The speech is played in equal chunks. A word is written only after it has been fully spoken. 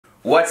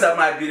What's up,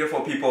 my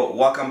beautiful people?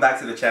 Welcome back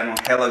to the channel.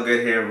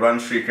 HellahGood here,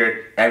 run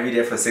streaker every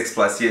day for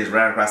 6+ years,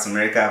 ran across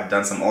America. I've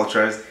done some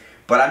ultras,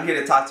 but I'm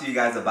here to talk to you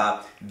guys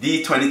about the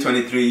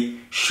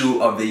 2023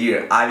 shoe of the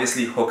year.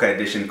 Obviously Hoka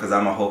edition, because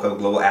I'm a Hoka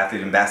Global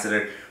Athlete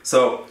Ambassador.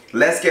 So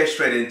let's get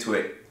straight into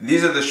it.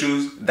 These are the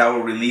shoes that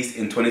were released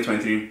in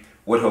 2023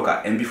 with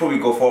Hoka. And before we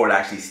go forward,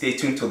 actually stay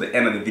tuned till the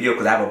end of the video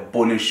because I have a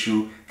bonus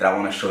shoe that I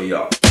want to show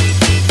y'all.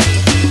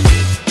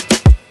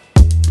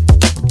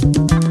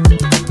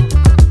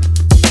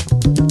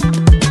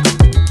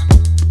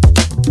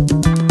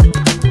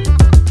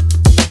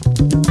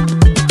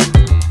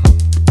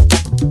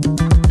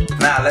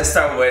 Let's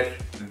start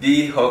with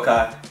the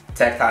Hoka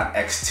Tecton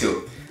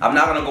X2. I'm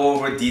not gonna go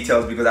over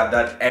details because I've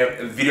done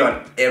a video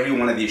on every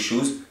one of these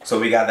shoes. So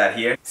we got that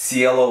here.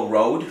 Cielo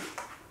Road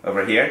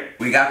over here.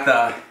 We got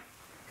the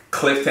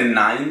Clifton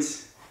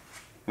 9s.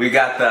 We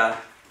got the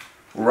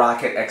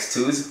Rocket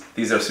X2s.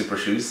 These are super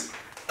shoes.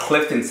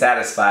 Clifton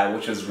Satisfy,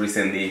 which was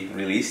recently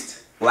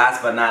released.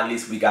 Last but not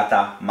least, we got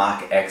the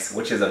Mach X,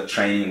 which is a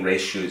training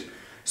race shoes.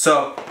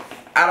 So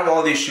out of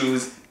all these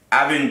shoes,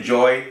 I've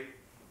enjoyed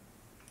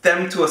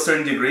them to a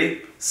certain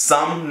degree,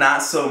 some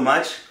not so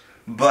much,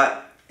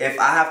 but if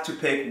I have to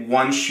pick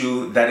one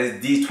shoe that is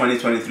the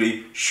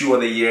 2023 shoe of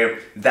the year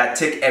that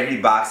tick every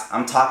box,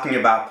 I'm talking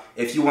about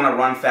if you want to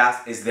run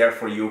fast, it's there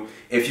for you.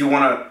 If you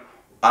want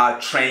to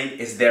train,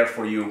 it's there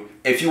for you.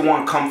 If you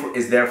want comfort,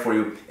 it's there for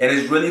you. It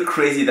is really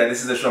crazy that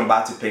this is the shoe I'm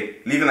about to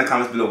pick. Leave in the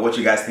comments below what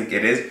you guys think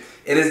it is.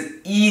 It is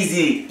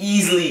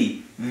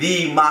easily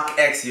the Mach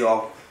X,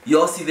 y'all.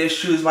 Y'all see these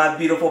shoes, my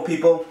beautiful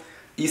people?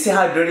 You see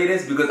how dirty it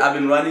is? Because I've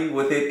been running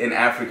with it in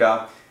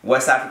Africa,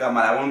 West Africa,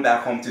 man. I went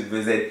back home to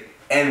visit,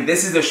 and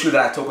this is the shoe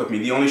that I took with me,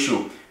 the only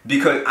shoe.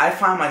 Because I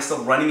find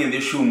myself running in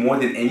this shoe more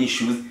than any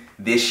shoes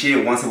this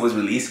year once it was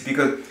released.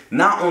 Because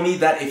not only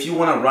that, if you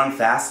want to run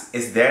fast,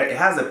 it's there. It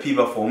has a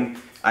PBA foam,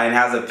 and it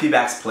has a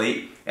P-Bax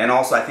plate, and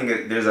also I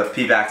think there's a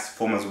P-Bax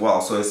foam as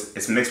well. So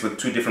it's mixed with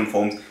two different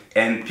foams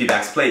and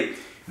P-Bax plate.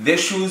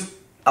 This shoes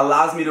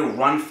allows me to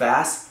run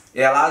fast.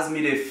 It allows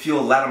me to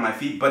feel light on my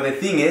feet, but the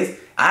thing is,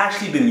 I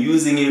actually been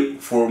using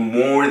it for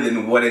more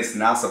than what it's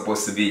now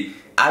supposed to be.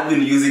 I've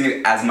been using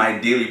it as my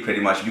daily pretty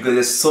much because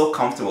it's so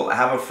comfortable. I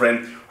have a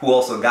friend who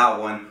also got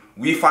one.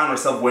 We find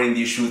ourselves wearing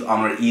these shoes on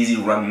our easy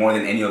run more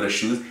than any other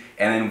shoes,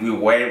 and then we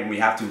wear it when we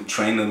have to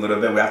train a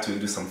little bit. We have to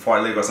do some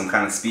fartlek or some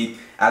kind of speed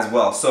as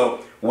well.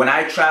 So when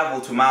I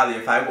travel to Mali,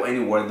 if I go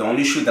anywhere, the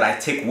only shoe that I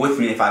take with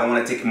me if I don't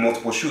want to take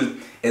multiple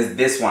shoes is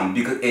this one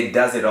because it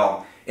does it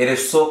all. It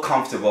is so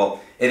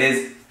comfortable. It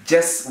is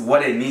just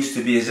what it needs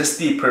to be. It's just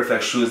the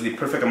perfect shoes, the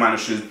perfect amount of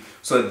shoes.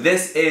 So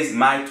this is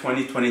my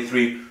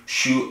 2023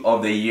 shoe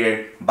of the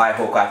year by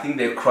Hoka. I think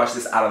they crushed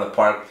this out of the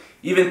park.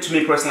 Even to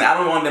me personally, I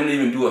don't want them to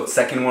even do a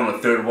second one or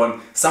third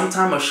one.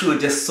 Sometimes a shoe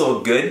is just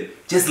so good,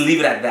 just leave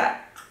it at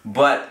that.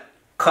 But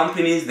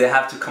companies, they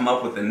have to come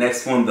up with the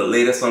next one, the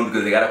latest one,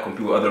 because they gotta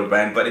compete with other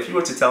brands. But if you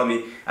were to tell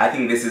me, I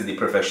think this is the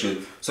perfect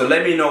shoe. So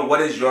let me know, what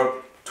is your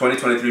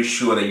 2023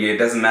 shoe of the year? It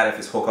doesn't matter if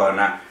it's Hoka or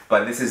not,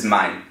 but this is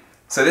mine.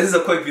 So this is a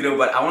quick video,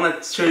 but I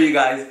want to show you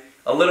guys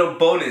a little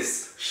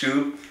bonus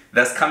shoe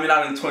that's coming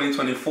out in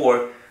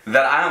 2024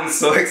 that I am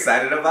so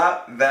excited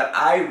about, that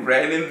I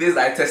ran in this,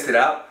 I tested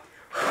out.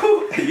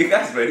 Whew, are you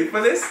guys ready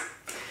for this?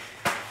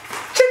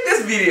 Check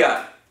this video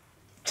out.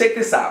 Check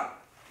this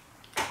out.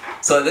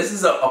 So this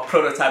is a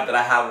prototype that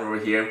I have over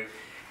here.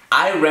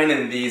 I ran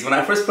in these. When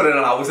I first put it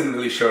on, I wasn't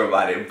really sure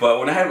about it, but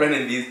when I ran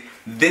in these,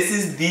 this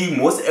is the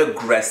most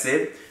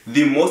aggressive,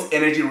 the most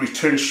energy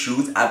return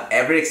shoes I've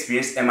ever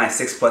experienced in my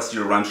 6+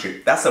 year run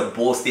streak. That's a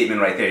bold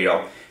statement right there,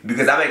 y'all.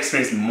 Because I've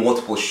experienced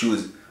multiple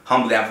shoes.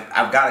 Humbly,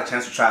 I've got a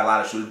chance to try a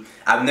lot of shoes.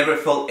 I've never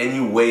felt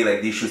any way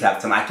like these shoes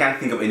have done. I can't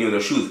think of any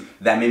other shoes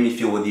that made me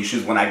feel with these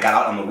shoes when I got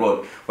out on the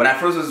road. When I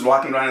first was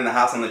walking around in the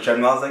house on the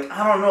treadmill, I was like,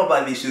 I don't know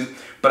about these shoes.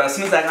 But as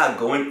soon as I got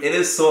going, it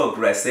is so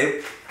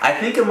aggressive. I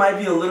think it might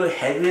be a little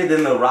heavier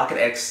than the Rocket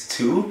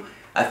X2.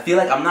 I feel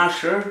like, I'm not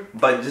sure,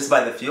 but just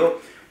by the feel.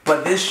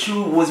 But this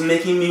shoe was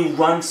making me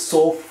run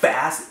so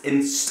fast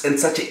in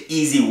such an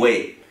easy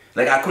way.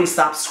 Like I couldn't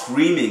stop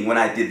screaming when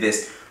I did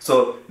this.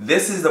 So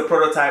this is the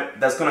prototype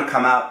that's gonna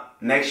come out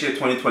next year,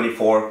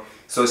 2024.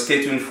 So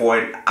stay tuned for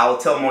it. I'll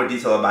tell more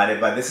detail about it,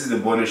 but this is the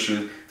bonus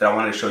shoe that I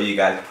wanted to show you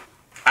guys.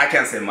 I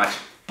can't say much,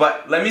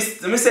 but let me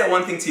say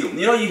one thing to you.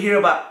 You know, you hear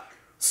about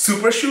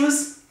super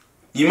shoes?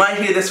 You might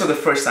hear this for the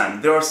first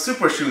time. There are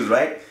super shoes,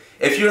 right?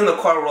 If you're in the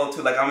car world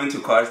too, like I'm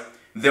into cars,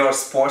 there are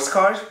sports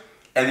cars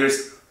and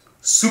there's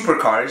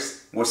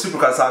supercars, where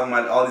supercars talking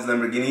about all these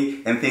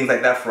Lamborghini and things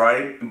like that,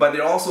 Ferrari, but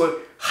there are also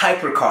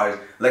hypercars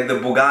like the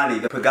Bugatti,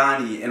 the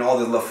Pagani, and all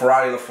the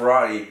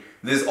LaFerrari.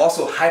 There's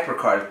also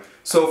hypercars.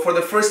 So for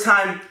the first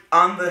time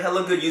on the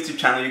HellahGood YouTube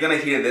channel, you're gonna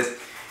hear this.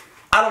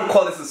 I don't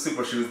call this a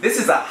super shoe. This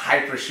is a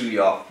hyper shoe,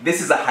 y'all.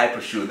 This is a hyper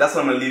shoe. That's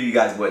what I'm gonna leave you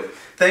guys with.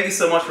 Thank you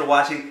so much for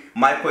watching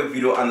my quick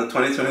video on the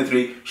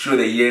 2023 shoe of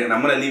the year. And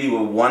I'm gonna leave you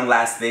with one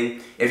last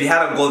thing. If you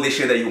had a goal this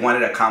year that you wanted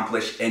to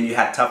accomplish and you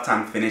had tough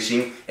time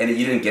finishing and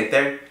you didn't get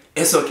there,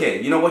 it's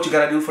okay. You know what you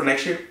gotta do for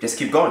next year? Just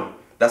keep going.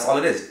 That's all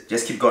it is.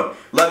 Just keep going.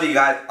 Love you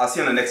guys. I'll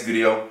see you on the next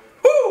video.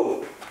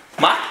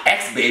 My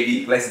X,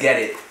 baby. Let's get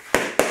it.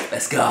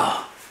 Let's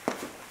go.